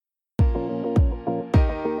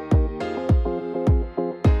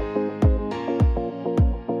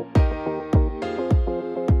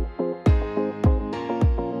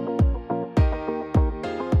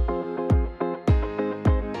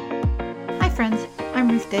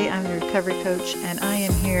Ruth Day. I'm the Recovery Coach, and I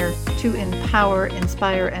am here to empower,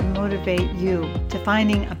 inspire, and motivate you to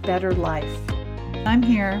finding a better life. I'm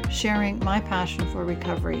here sharing my passion for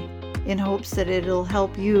recovery in hopes that it'll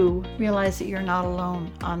help you realize that you're not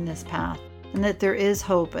alone on this path and that there is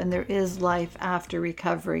hope and there is life after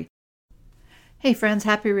recovery. Hey friends,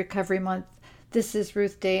 happy Recovery Month. This is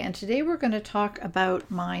Ruth Day, and today we're going to talk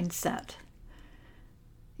about mindset.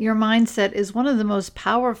 Your mindset is one of the most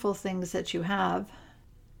powerful things that you have,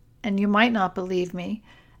 and you might not believe me,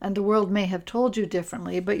 and the world may have told you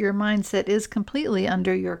differently, but your mindset is completely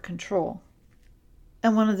under your control.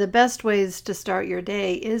 And one of the best ways to start your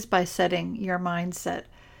day is by setting your mindset.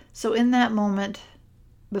 So in that moment,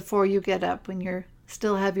 before you get up, when you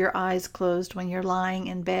still have your eyes closed, when you're lying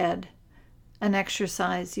in bed, an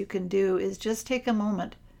exercise you can do is just take a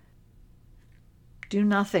moment. Do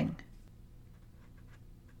nothing.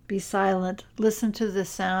 Be silent. Listen to the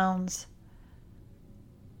sounds.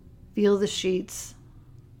 Feel the sheets,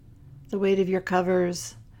 the weight of your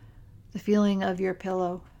covers, the feeling of your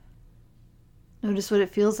pillow. Notice what it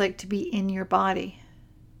feels like to be in your body.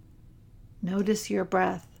 Notice your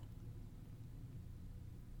breath.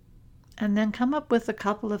 And then come up with a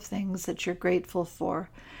couple of things that you're grateful for.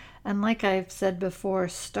 And like I've said before,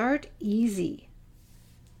 start easy.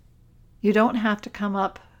 You don't have to come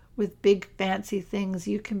up with big fancy things.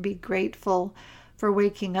 You can be grateful for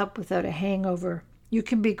waking up without a hangover. You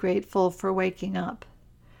can be grateful for waking up.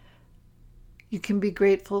 You can be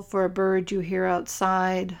grateful for a bird you hear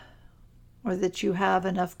outside, or that you have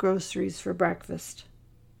enough groceries for breakfast.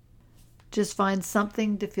 Just find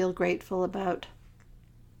something to feel grateful about.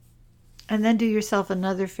 And then do yourself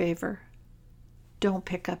another favor. Don't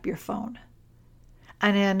pick up your phone.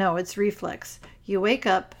 And I know it's reflex. You wake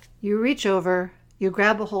up, you reach over, you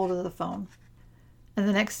grab a hold of the phone. And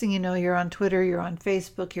the next thing you know, you're on Twitter, you're on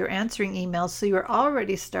Facebook, you're answering emails. So you're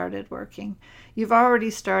already started working. You've already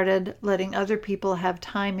started letting other people have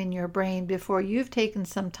time in your brain before you've taken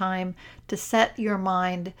some time to set your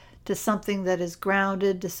mind to something that is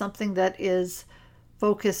grounded, to something that is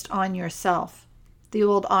focused on yourself. The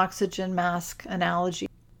old oxygen mask analogy.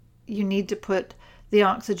 You need to put the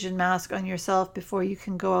oxygen mask on yourself before you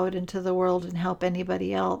can go out into the world and help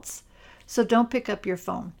anybody else. So don't pick up your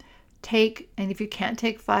phone. And if you can't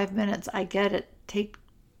take 5 minutes, I get it. Take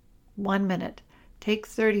 1 minute. Take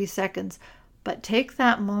 30 seconds. But take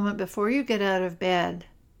that moment before you get out of bed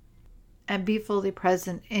and be fully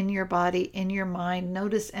present in your body, in your mind.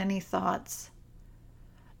 Notice any thoughts.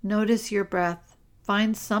 Notice your breath.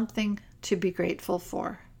 Find something to be grateful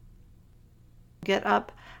for. Get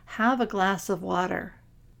up. Have a glass of water.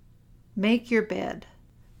 Make your bed.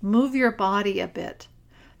 Move your body a bit.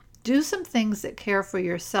 Do some things that care for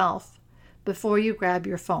yourself before you grab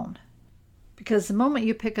your phone. Because the moment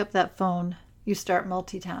you pick up that phone, you start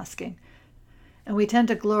multitasking. And we tend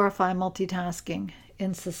to glorify multitasking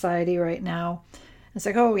in society right now. It's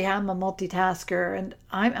like, oh, yeah, I'm a multitasker. And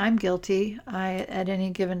I'm guilty. I, at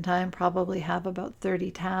any given time, probably have about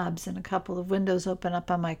 30 tabs and a couple of windows open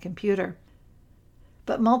up on my computer.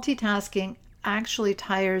 But multitasking actually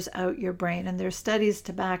tires out your brain, and there's studies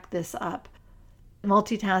to back this up.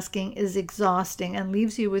 Multitasking is exhausting and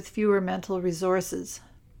leaves you with fewer mental resources.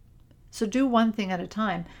 So do one thing at a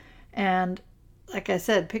time. And like I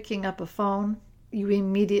said, picking up a phone, you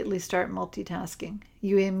immediately start multitasking.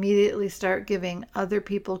 You immediately start giving other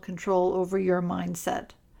people control over your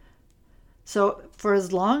mindset. So for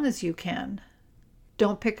as long as you can,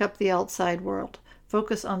 don't pick up the outside world.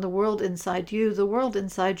 Focus on the world inside you, the world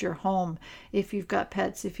inside your home. If you've got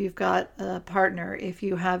pets, if you've got a partner, if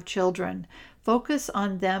you have children, focus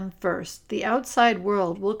on them first. The outside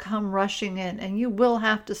world will come rushing in, and you will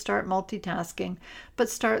have to start multitasking, but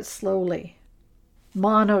start slowly.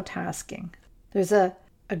 Monotasking. There's a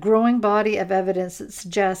growing body of evidence that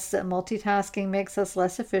suggests that multitasking makes us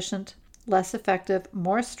less efficient, less effective,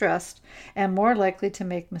 more stressed, and more likely to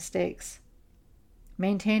make mistakes.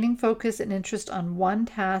 Maintaining focus and interest on one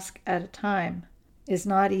task at a time is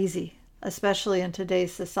not easy, especially in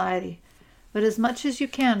today's society. But as much as you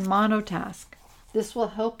can, monotask. This will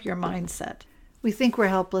help your mindset. We think we're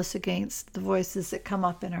helpless against the voices that come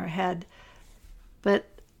up in our head, but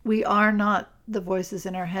we are not the voices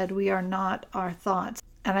in our head. We are not our thoughts.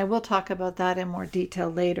 And I will talk about that in more detail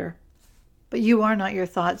later. But you are not your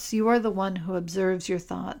thoughts. You are the one who observes your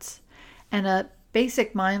thoughts. And a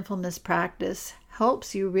basic mindfulness practice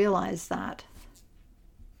helps you realize that.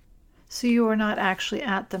 So you are not actually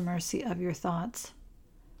at the mercy of your thoughts.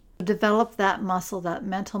 Develop that muscle, that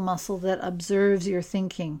mental muscle that observes your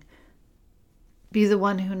thinking. Be the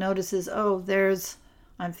one who notices, oh,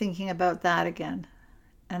 I'm thinking about that again.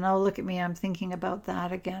 And oh, look at me, I'm thinking about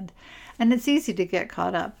that again. And it's easy to get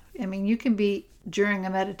caught up. I mean, you can be during a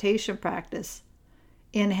meditation practice,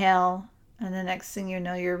 inhale, and the next thing you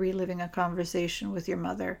know, you're reliving a conversation with your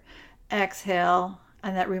mother. Exhale,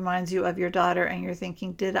 and that reminds you of your daughter, and you're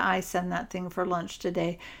thinking, did I send that thing for lunch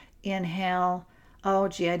today? Inhale, oh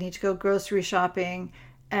gee, I need to go grocery shopping.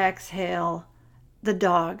 Exhale, the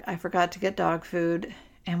dog, I forgot to get dog food.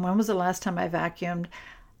 And when was the last time I vacuumed?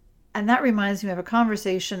 And that reminds me of a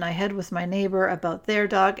conversation I had with my neighbor about their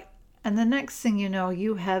dog. And the next thing you know,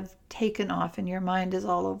 you have taken off and your mind is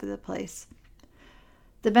all over the place.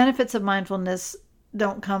 The benefits of mindfulness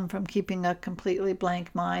don't come from keeping a completely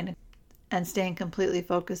blank mind and staying completely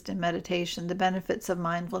focused in meditation. The benefits of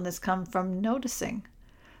mindfulness come from noticing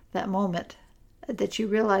that moment that you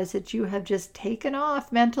realize that you have just taken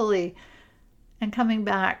off mentally and coming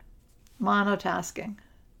back, monotasking,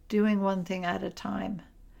 doing one thing at a time,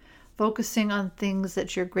 focusing on things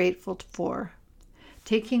that you're grateful for,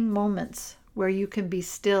 taking moments where you can be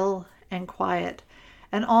still and quiet.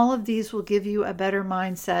 And all of these will give you a better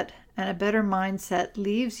mindset, and a better mindset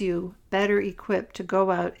leaves you better equipped to go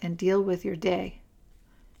out and deal with your day.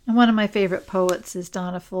 And one of my favorite poets is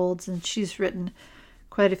Donna Folds, and she's written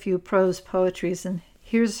quite a few prose poetries, and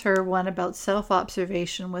here's her one about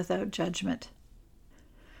self-observation without judgment.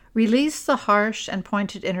 Release the harsh and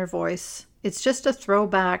pointed inner voice. It's just a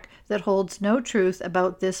throwback that holds no truth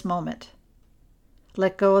about this moment.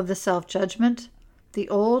 Let go of the self-judgment, the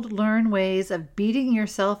old learned ways of beating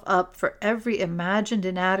yourself up for every imagined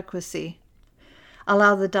inadequacy.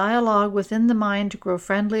 Allow the dialogue within the mind to grow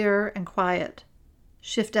friendlier and quiet.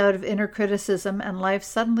 Shift out of inner criticism and life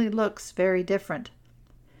suddenly looks very different.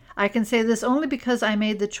 I can say this only because I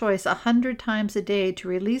made the choice 100 times a day to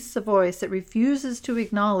release the voice that refuses to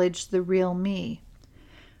acknowledge the real me.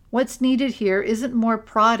 What's needed here isn't more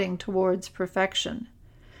prodding towards perfection,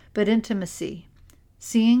 but intimacy,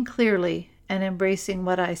 seeing clearly and embracing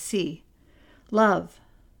what I see. Love,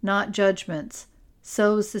 not judgments,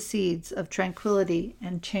 sows the seeds of tranquility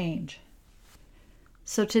and change.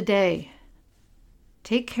 So today,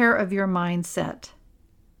 take care of your mindset.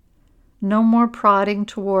 No more prodding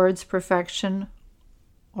towards perfection,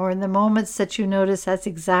 or in the moments that you notice that's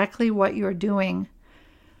exactly what you're doing.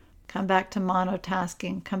 Come back to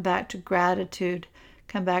monotasking, come back to gratitude,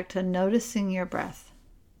 come back to noticing your breath.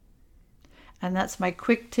 And that's my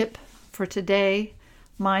quick tip for today.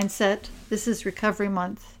 Mindset. This is Recovery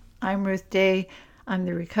Month. I'm Ruth Day. I'm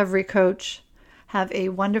the recovery coach. Have a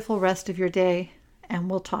wonderful rest of your day,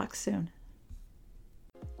 and we'll talk soon.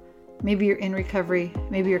 Maybe you're in recovery.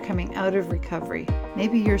 Maybe you're coming out of recovery.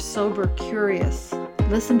 Maybe you're sober curious.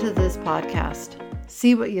 Listen to this podcast.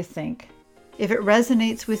 See what you think. If it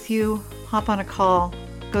resonates with you, hop on a call.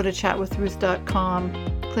 Go to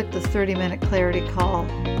chatwithruth.com. Click the 30-minute clarity call,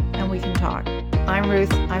 and we can talk. I'm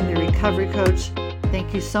Ruth. I'm the recovery coach.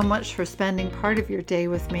 Thank you so much for spending part of your day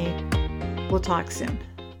with me. We'll talk soon.